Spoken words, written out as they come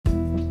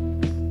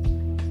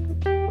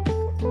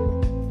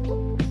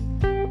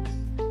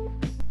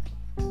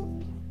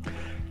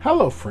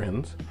Hello,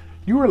 friends.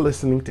 You are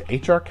listening to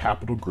HR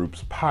Capital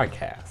Group's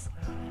podcast.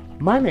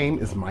 My name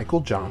is Michael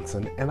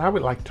Johnson, and I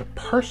would like to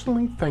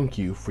personally thank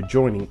you for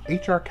joining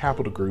HR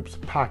Capital Group's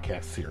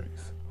podcast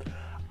series.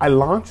 I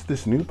launched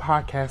this new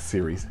podcast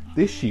series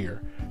this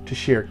year to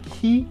share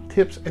key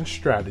tips and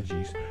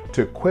strategies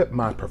to equip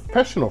my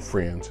professional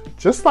friends,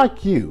 just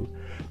like you,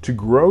 to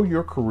grow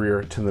your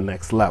career to the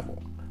next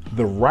level,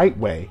 the right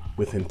way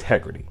with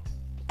integrity.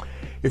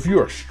 If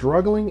you are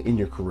struggling in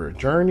your career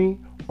journey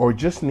or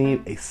just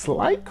need a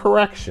slight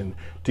correction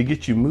to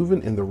get you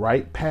moving in the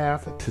right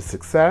path to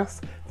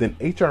success, then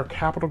HR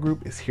Capital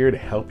Group is here to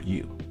help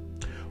you.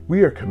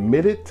 We are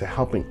committed to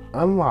helping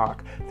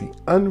unlock the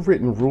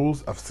unwritten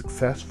rules of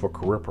success for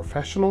career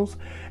professionals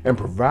and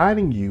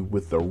providing you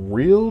with the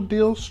real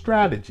deal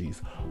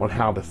strategies on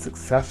how to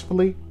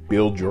successfully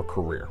build your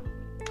career.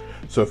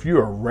 So if you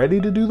are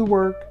ready to do the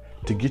work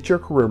to get your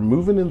career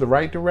moving in the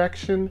right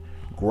direction,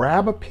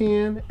 grab a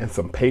pen and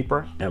some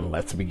paper and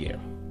let's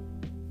begin.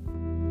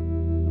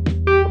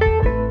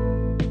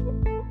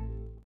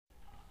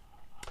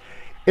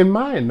 In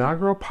my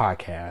inaugural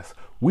podcast,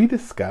 we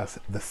discuss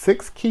the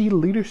 6 key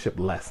leadership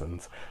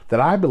lessons that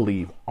I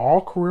believe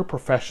all career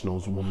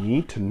professionals will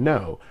need to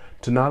know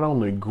to not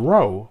only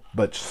grow,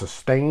 but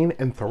sustain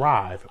and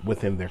thrive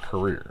within their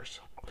careers.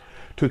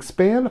 To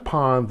expand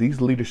upon these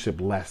leadership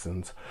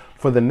lessons,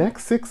 for the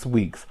next 6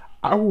 weeks,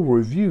 I will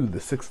review the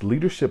 6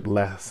 leadership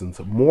lessons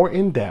more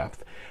in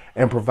depth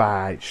and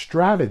provide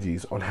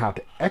strategies on how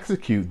to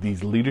execute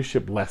these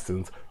leadership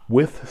lessons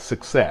with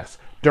success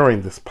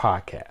during this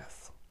podcast.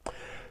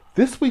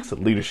 This week's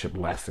leadership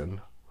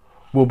lesson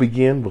will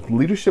begin with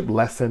leadership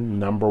lesson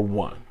number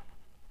 1.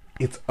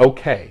 It's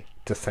okay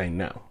to say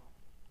no.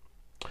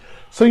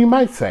 So you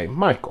might say,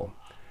 Michael,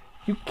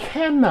 you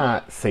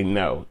cannot say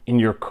no in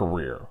your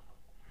career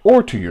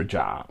or to your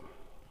job.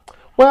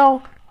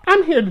 Well,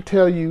 I'm here to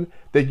tell you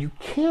that you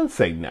can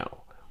say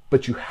no,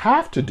 but you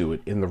have to do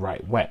it in the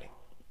right way.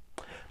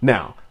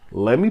 Now,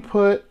 let me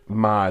put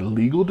my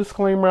legal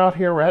disclaimer out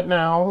here right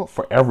now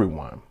for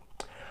everyone.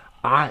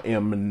 I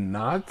am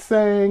not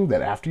saying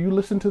that after you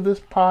listen to this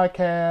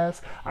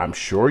podcast, I'm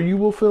sure you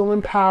will feel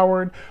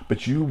empowered,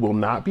 but you will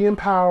not be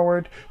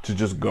empowered to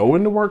just go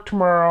into work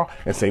tomorrow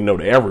and say no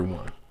to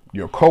everyone.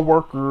 Your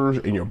coworkers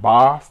and your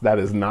boss, that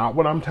is not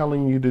what I'm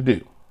telling you to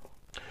do.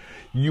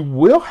 You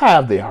will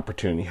have the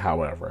opportunity,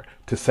 however,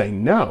 to say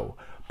no,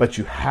 but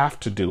you have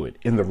to do it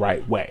in the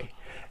right way.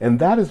 And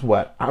that is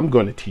what I'm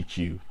going to teach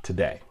you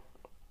today.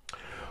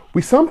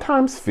 We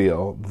sometimes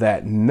feel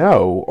that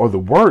no, or the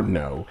word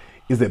no,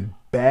 is a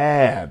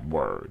bad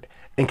word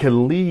and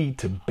can lead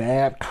to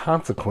bad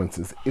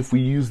consequences if we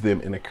use them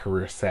in a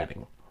career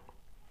setting.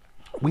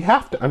 We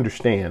have to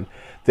understand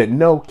that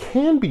no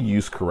can be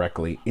used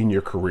correctly in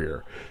your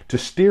career to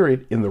steer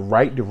it in the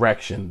right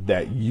direction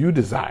that you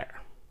desire.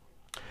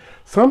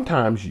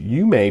 Sometimes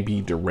you may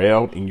be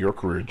derailed in your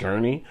career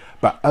journey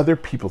by other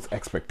people's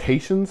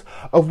expectations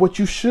of what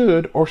you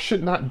should or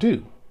should not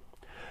do.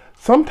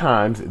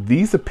 Sometimes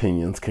these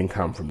opinions can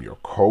come from your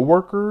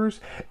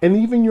coworkers and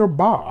even your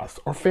boss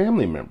or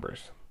family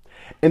members.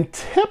 And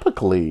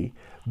typically,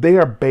 they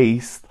are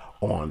based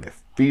on the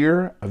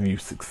fear of you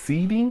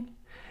succeeding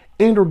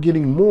and or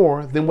getting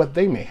more than what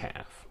they may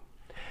have.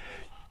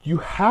 You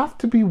have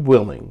to be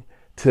willing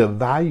to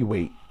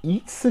evaluate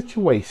each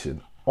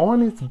situation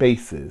on its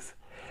basis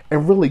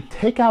and really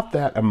take out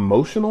that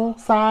emotional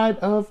side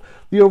of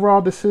the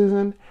overall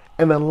decision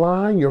and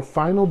align your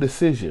final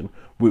decision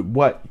with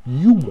what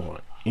you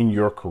want in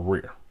your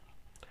career.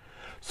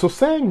 So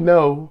saying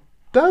no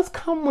does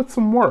come with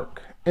some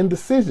work and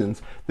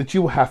decisions that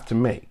you will have to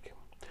make.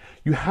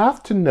 You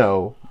have to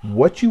know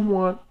what you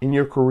want in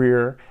your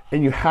career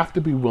and you have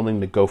to be willing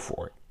to go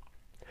for it.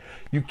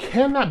 You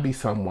cannot be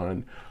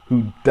someone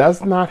who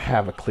does not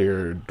have a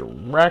clear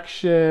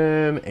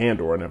direction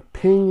and or an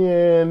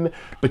opinion,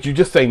 but you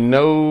just say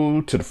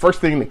no to the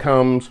first thing that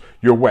comes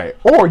your way.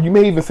 Or you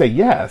may even say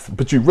yes,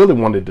 but you really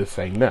wanted to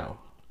say no.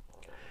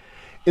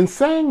 In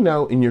saying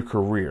no in your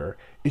career,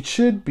 it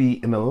should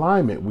be in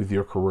alignment with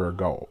your career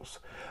goals.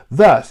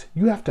 Thus,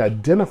 you have to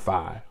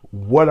identify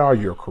what are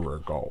your career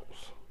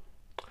goals.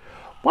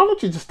 Why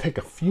don't you just take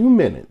a few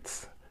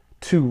minutes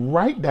to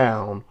write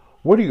down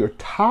what are your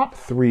top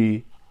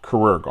 3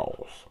 career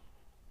goals?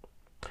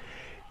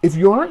 If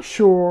you aren't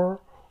sure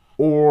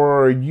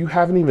or you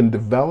haven't even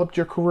developed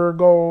your career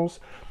goals,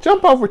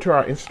 jump over to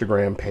our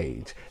Instagram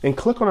page and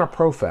click on our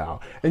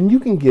profile and you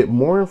can get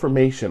more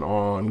information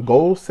on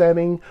goal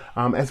setting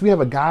as we have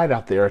a guide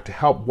out there to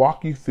help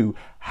walk you through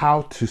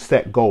how to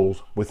set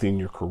goals within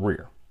your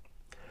career.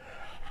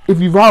 If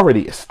you've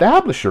already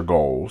established your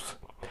goals,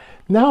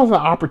 now is an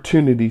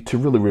opportunity to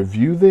really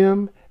review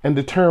them and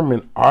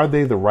determine are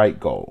they the right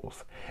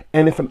goals.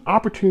 And if an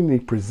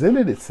opportunity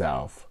presented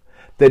itself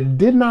that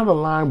did not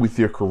align with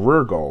your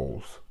career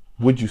goals,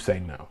 would you say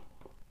no?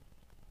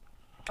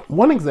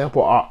 One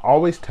example I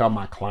always tell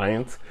my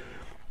clients,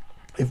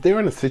 if they're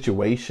in a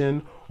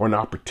situation or an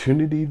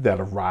opportunity that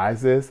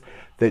arises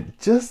that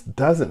just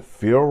doesn't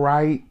feel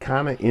right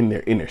kind of in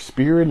their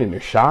spirit, in their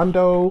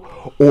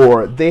shando,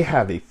 or they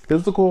have a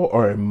physical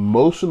or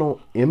emotional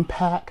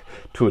impact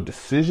to a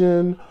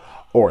decision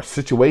or a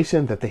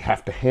situation that they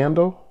have to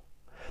handle,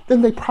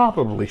 then they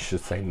probably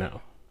should say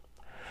no.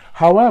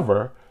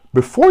 However,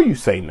 before you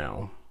say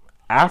no,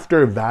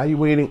 after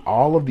evaluating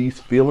all of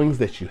these feelings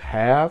that you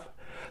have,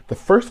 the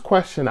first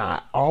question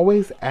I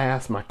always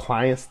ask my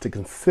clients to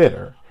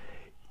consider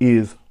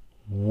is,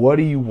 what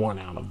do you want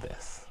out of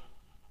this?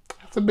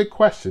 That's a big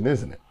question,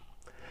 isn't it?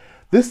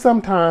 This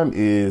sometimes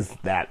is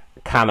that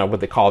kind of what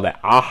they call that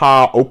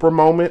aha Oprah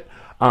moment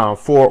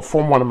for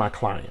one of my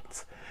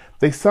clients.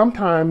 They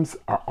sometimes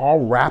are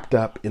all wrapped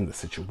up in the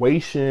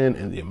situation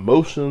and the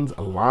emotions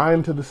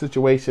aligned to the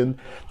situation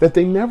that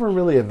they never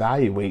really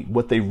evaluate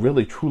what they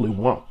really truly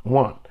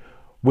want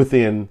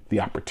within the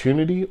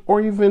opportunity or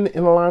even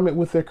in alignment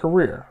with their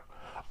career.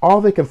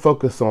 All they can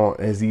focus on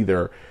is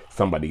either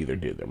somebody either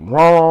did them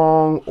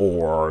wrong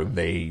or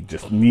they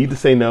just need to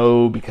say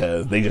no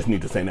because they just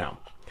need to say no.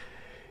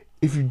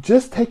 If you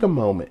just take a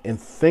moment and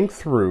think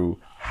through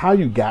how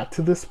you got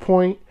to this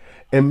point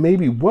and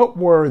maybe what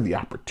were the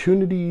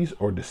opportunities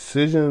or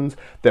decisions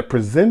that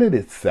presented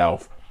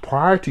itself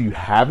prior to you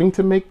having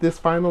to make this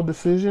final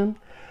decision,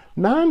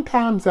 9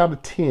 times out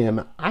of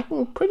 10, I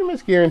can pretty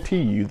much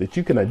guarantee you that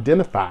you can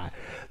identify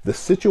the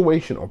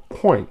situation or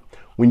point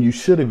when you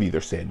should have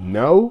either said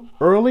no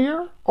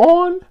earlier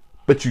on,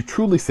 but you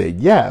truly said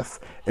yes.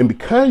 And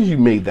because you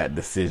made that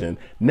decision,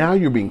 now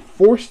you're being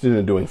forced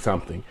into doing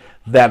something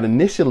that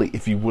initially,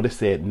 if you would have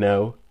said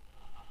no,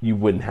 you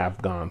wouldn't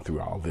have gone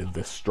through all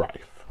this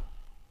strife.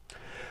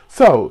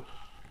 So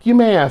you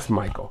may ask,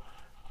 Michael,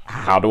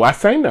 how do I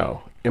say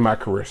no in my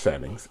career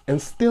settings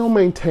and still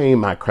maintain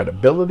my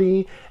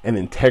credibility and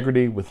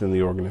integrity within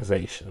the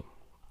organization?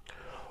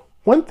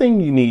 One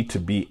thing you need to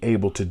be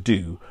able to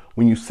do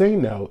when you say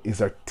no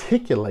is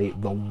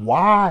articulate the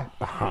why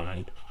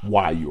behind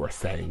why you are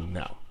saying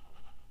no.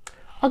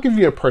 I'll give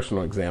you a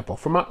personal example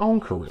from my own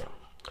career.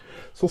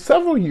 So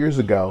several years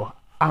ago,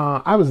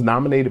 I was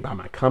nominated by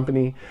my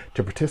company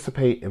to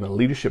participate in a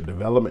leadership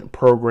development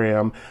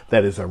program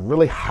that is a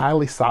really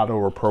highly sought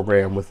over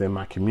program within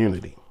my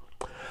community.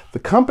 The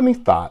company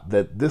thought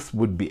that this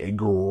would be a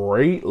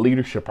great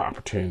leadership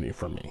opportunity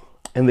for me.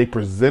 And they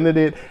presented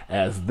it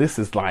as this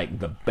is like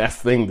the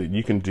best thing that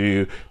you can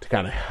do to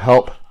kind of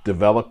help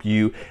develop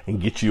you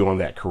and get you on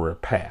that career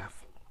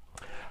path.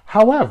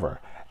 However,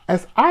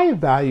 as I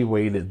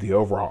evaluated the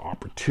overall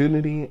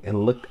opportunity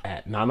and looked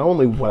at not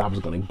only what I was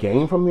going to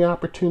gain from the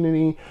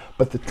opportunity,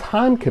 but the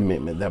time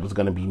commitment that was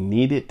going to be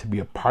needed to be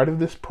a part of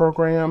this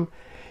program,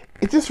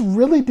 it just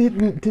really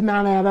did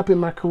not add up in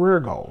my career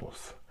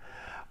goals.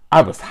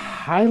 I was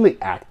highly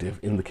active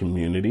in the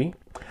community.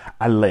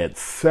 I led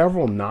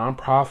several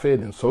nonprofit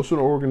and social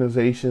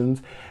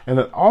organizations, and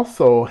I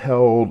also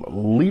held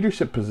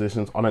leadership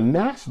positions on a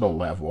national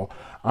level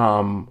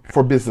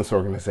for business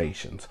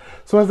organizations.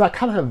 So as I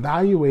kind of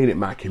evaluated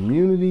my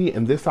community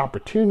and this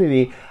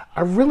opportunity,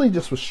 I really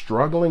just was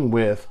struggling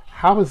with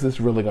how is this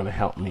really going to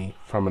help me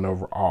from an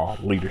overall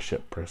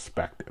leadership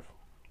perspective.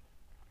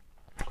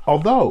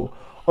 Although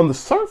on the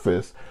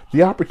surface,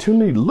 the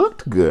opportunity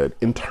looked good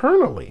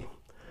internally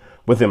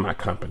within my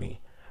company.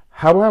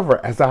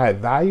 However, as I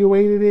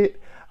evaluated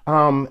it,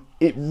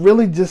 it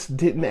really just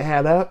didn't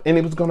add up, and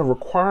it was going to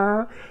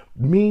require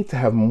me to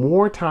have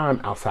more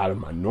time outside of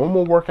my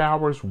normal work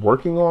hours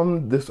working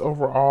on this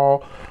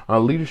overall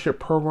leadership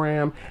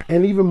program,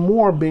 and even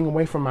more being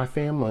away from my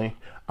family,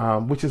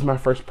 which is my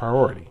first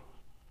priority.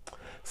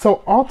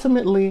 So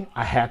ultimately,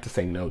 I had to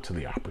say no to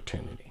the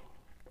opportunity.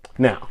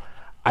 Now,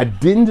 I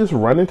didn't just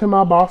run into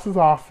my boss's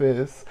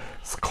office,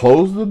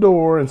 close the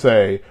door, and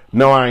say,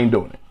 no, I ain't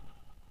doing it.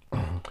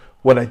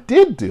 What I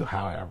did do,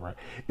 however,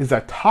 is I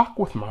talked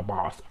with my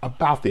boss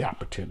about the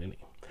opportunity.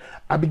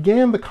 I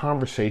began the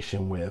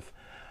conversation with,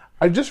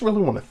 I just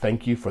really want to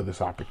thank you for this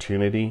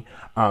opportunity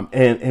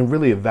and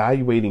really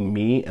evaluating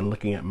me and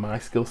looking at my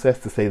skill sets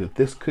to say that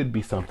this could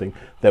be something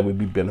that would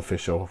be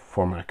beneficial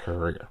for my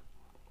career.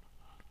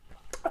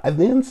 I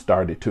then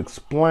started to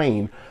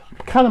explain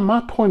kind of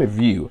my point of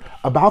view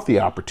about the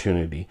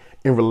opportunity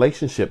in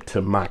relationship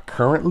to my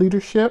current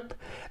leadership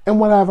and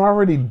what I've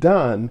already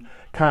done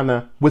kind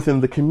of within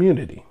the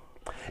community.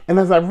 And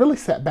as I really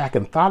sat back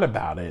and thought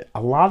about it,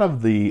 a lot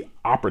of the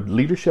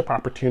leadership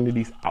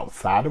opportunities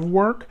outside of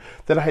work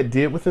that I had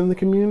did within the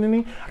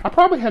community, I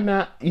probably had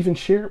not even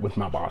shared with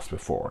my boss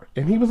before,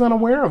 and he was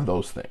unaware of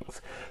those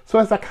things. So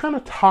as I kind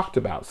of talked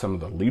about some of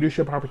the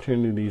leadership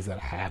opportunities that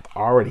I have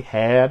already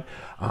had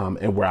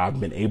and where I've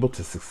been able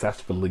to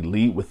successfully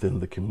lead within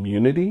the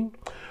community,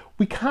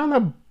 we kind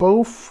of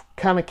both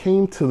kind of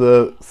came to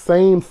the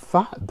same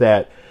thought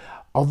that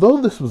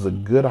although this was a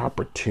good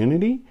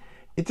opportunity,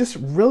 it just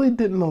really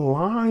didn't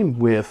align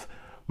with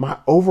my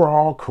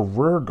overall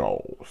career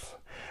goals.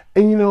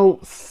 And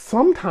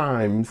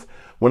sometimes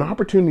when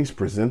opportunities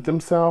present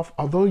themselves,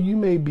 although you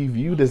may be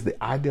viewed as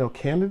the ideal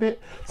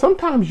candidate,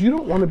 sometimes you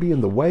don't want to be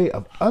in the way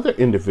of other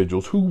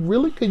individuals who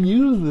really could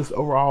use this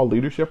overall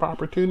leadership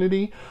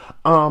opportunity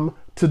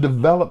to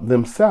develop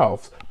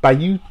themselves by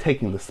you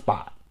taking the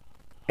spot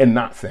and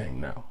not saying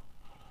no.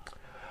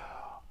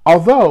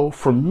 Although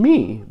for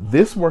me,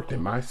 this worked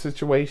in my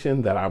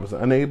situation that I was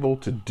unable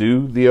to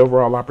do the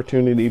overall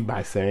opportunity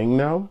by saying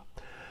no,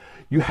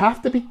 you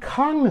have to be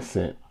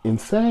cognizant in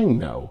saying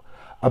no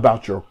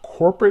about your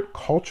corporate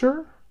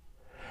culture.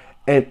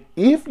 And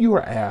if you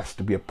are asked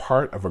to be a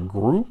part of a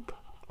group,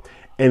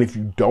 and if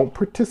you don't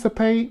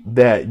participate,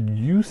 that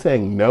you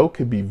saying no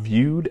could be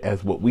viewed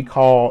as what we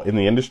call in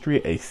the industry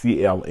a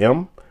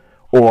CLM,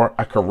 or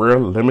a career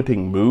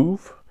limiting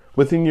move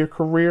within your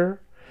career,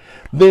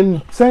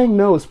 then saying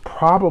no is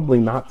probably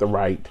not the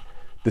right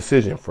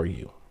decision for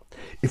you.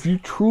 If you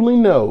truly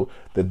know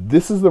that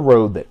this is the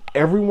road that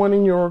everyone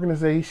in your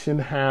organization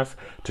has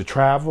to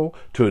travel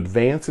to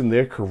advance in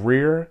their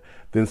career,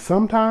 then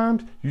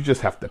sometimes you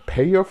just have to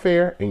pay your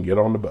fare and get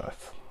on the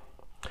bus.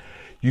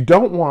 You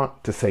don't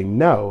want to say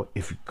no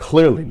if you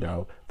clearly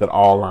know that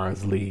all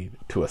lines lead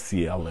to a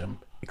CLM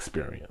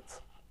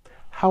experience.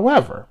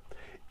 However,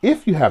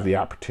 if you have the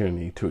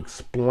opportunity to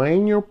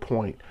explain your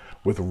point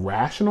with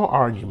rational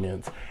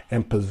arguments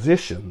and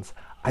positions,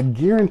 I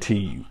guarantee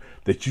you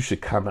that you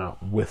should come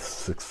out with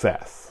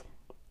success.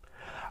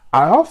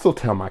 I also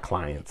tell my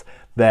clients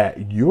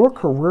that your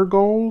career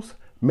goals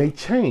may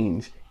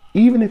change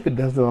even if it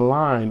doesn't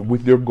align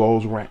with your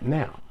goals right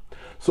now.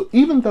 So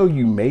even though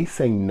you may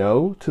say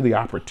no to the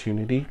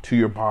opportunity to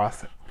your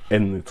boss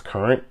in its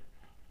current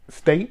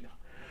state,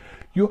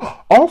 you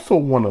also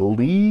want to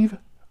leave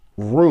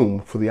room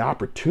for the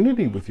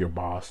opportunity with your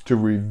boss to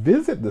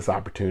revisit this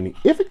opportunity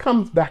if it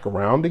comes back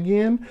around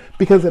again,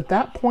 because at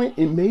that point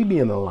it may be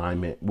in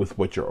alignment with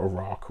what your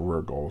overall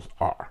career goals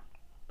are.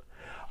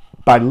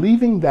 By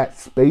leaving that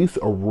space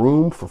or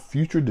room for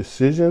future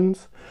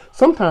decisions,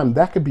 sometimes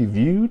that could be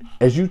viewed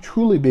as you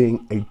truly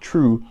being a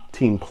true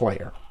team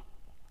player.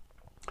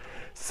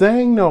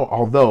 Saying no,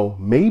 although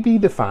may be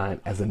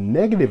defined as a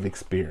negative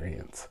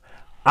experience,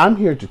 I'm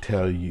here to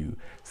tell you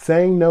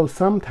saying no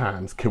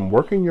sometimes can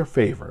work in your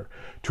favor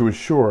to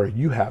ensure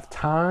you have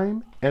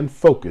time and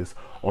focus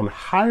on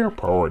higher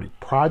priority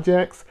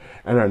projects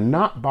and are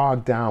not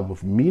bogged down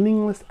with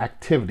meaningless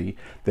activity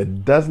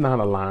that does not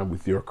align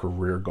with your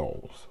career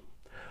goals.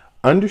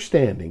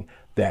 Understanding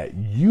that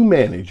you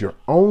manage your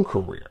own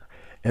career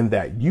and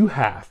that you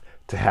have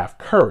to have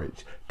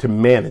courage to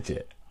manage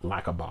it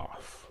like a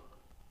boss.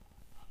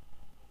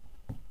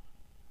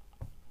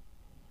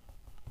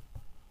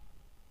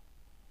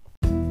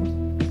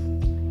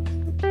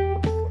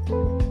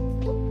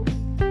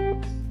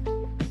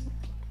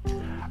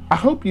 I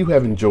hope you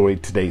have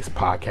enjoyed today's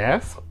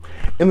podcast.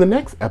 In the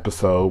next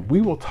episode, we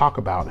will talk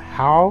about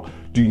how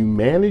do you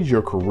manage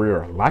your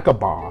career like a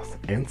boss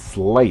and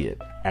slay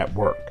it at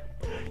work.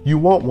 You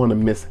won't want to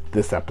miss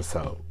this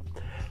episode.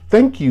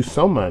 Thank you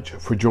so much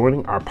for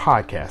joining our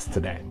podcast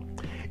today.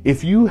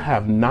 If you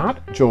have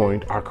not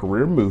joined our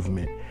career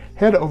movement,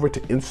 head over to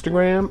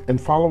Instagram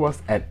and follow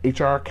us at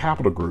HR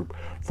Capital Group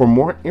for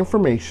more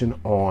information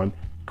on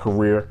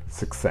career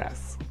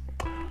success.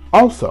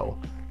 Also,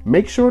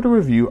 make sure to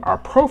review our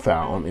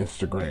profile on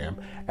Instagram,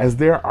 as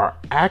there are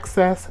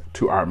access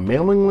to our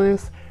mailing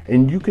list,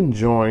 and you can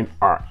join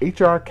our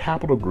HR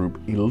Capital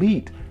Group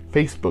Elite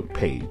Facebook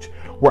page,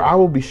 where I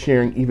will be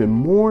sharing even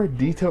more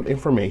detailed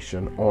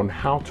information on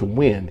how to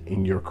win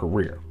in your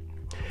career.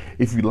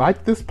 If you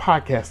like this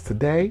podcast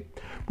today,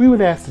 we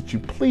would ask that you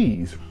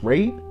please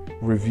rate,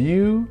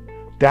 review,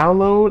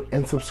 download,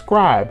 and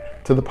subscribe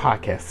to the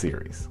podcast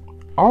series.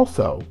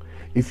 Also,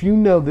 if you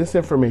know this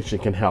information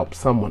can help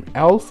someone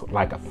else,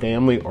 like a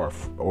family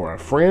or a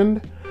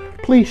friend,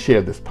 please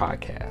share this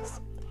podcast.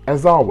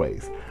 As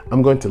always,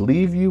 I'm going to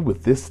leave you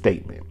with this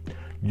statement.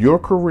 Your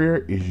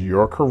career is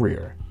your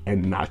career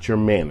and not your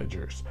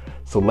manager's.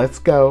 So let's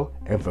go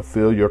and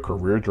fulfill your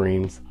career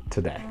dreams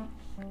today.